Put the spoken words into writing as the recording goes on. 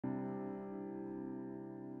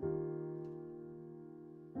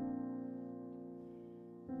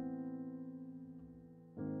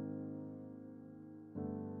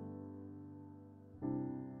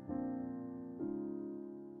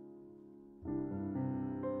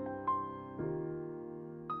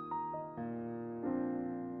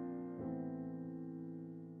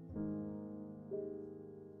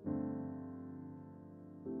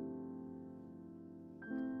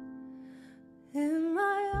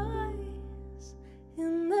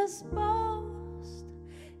exposed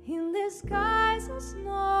in disguises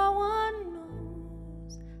no one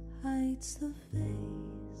knows. Hides the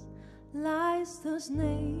face, lies the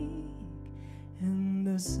snake, and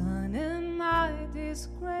the sun in my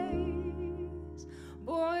disgrace.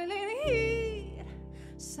 Boiling heat,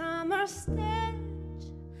 summer stench,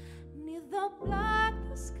 neath the black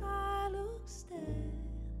the sky looks dead.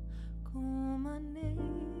 Call my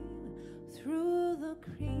name through the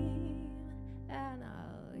cream, and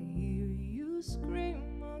I'll hear you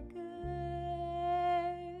scream again.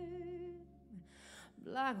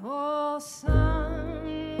 Black hole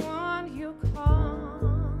sun, won't you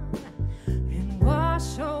come and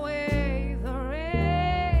wash away the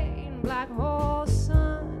rain? Black hole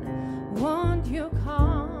sun, won't you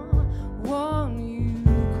come? Won't you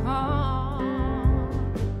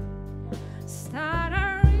come?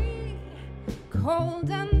 Stuttering, cold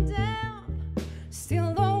and damp,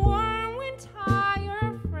 still the warm wind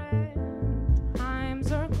tired friend.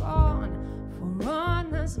 Times are gone for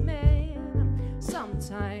honest men,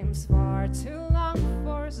 sometimes far too long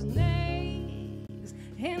for snakes.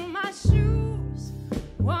 In my shoes,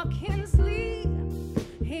 walking sleep,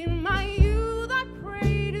 in my youth I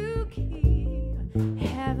pray to keep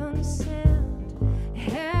heaven sent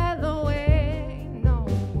hell away. No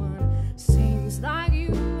one seems like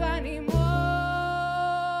you anymore.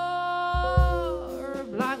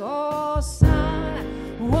 Black hole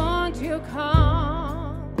sun, won't you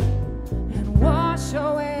come and wash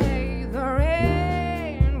away the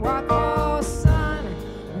rain? Black hole sun,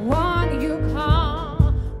 won't you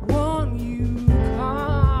come? Won't you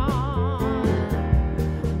come?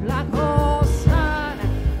 Black hole sun,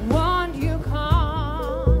 won't you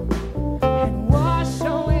come and wash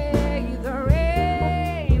away the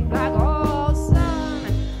rain? Black hole sun,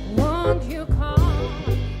 won't you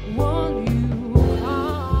come? Won't you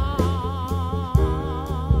come?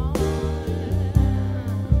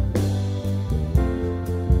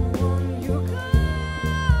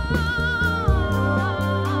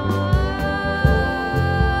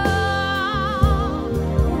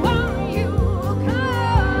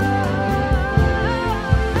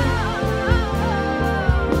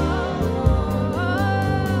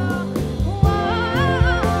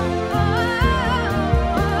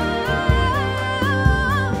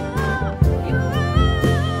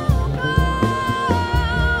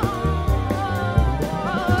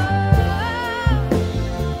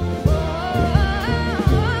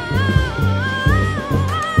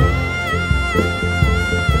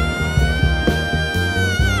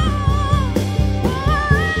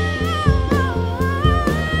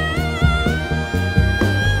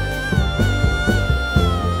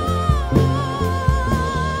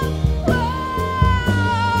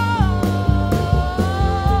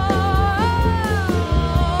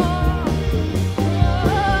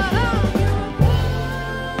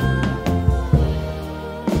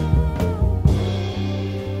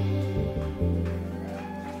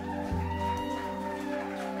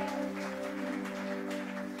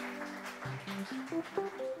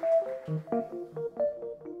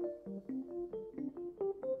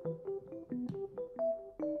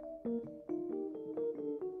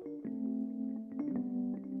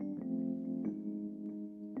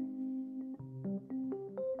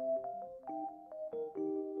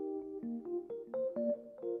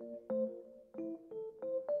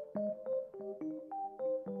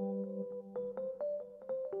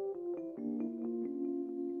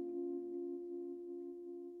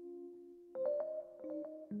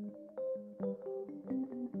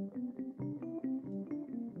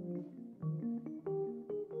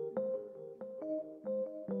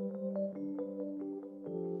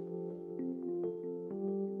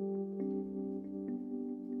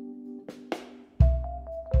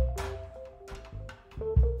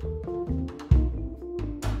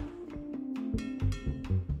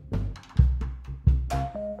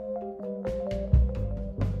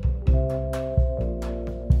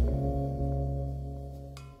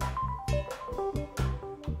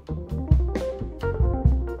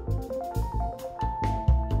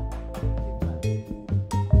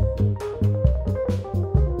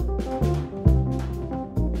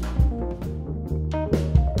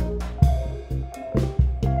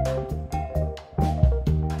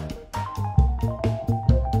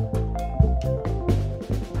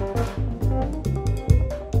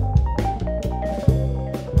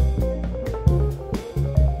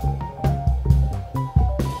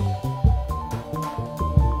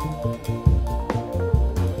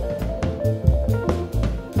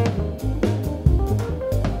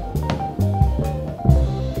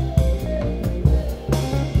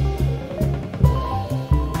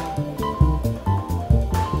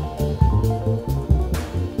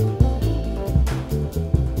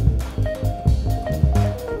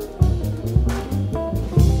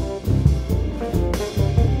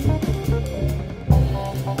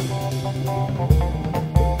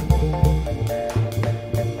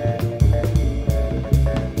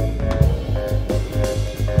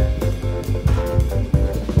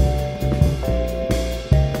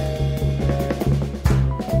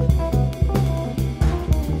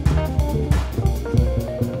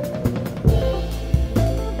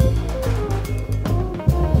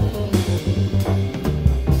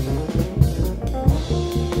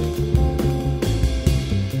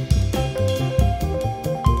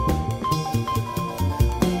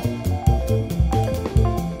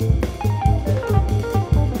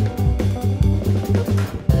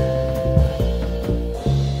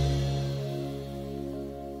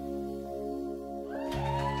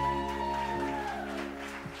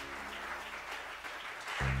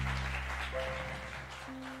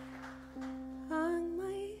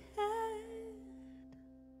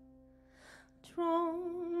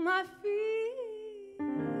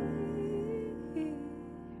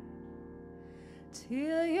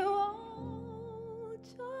 Till you all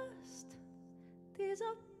just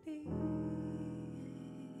disappear.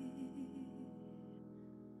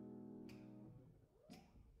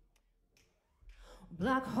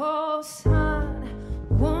 Black hole sun.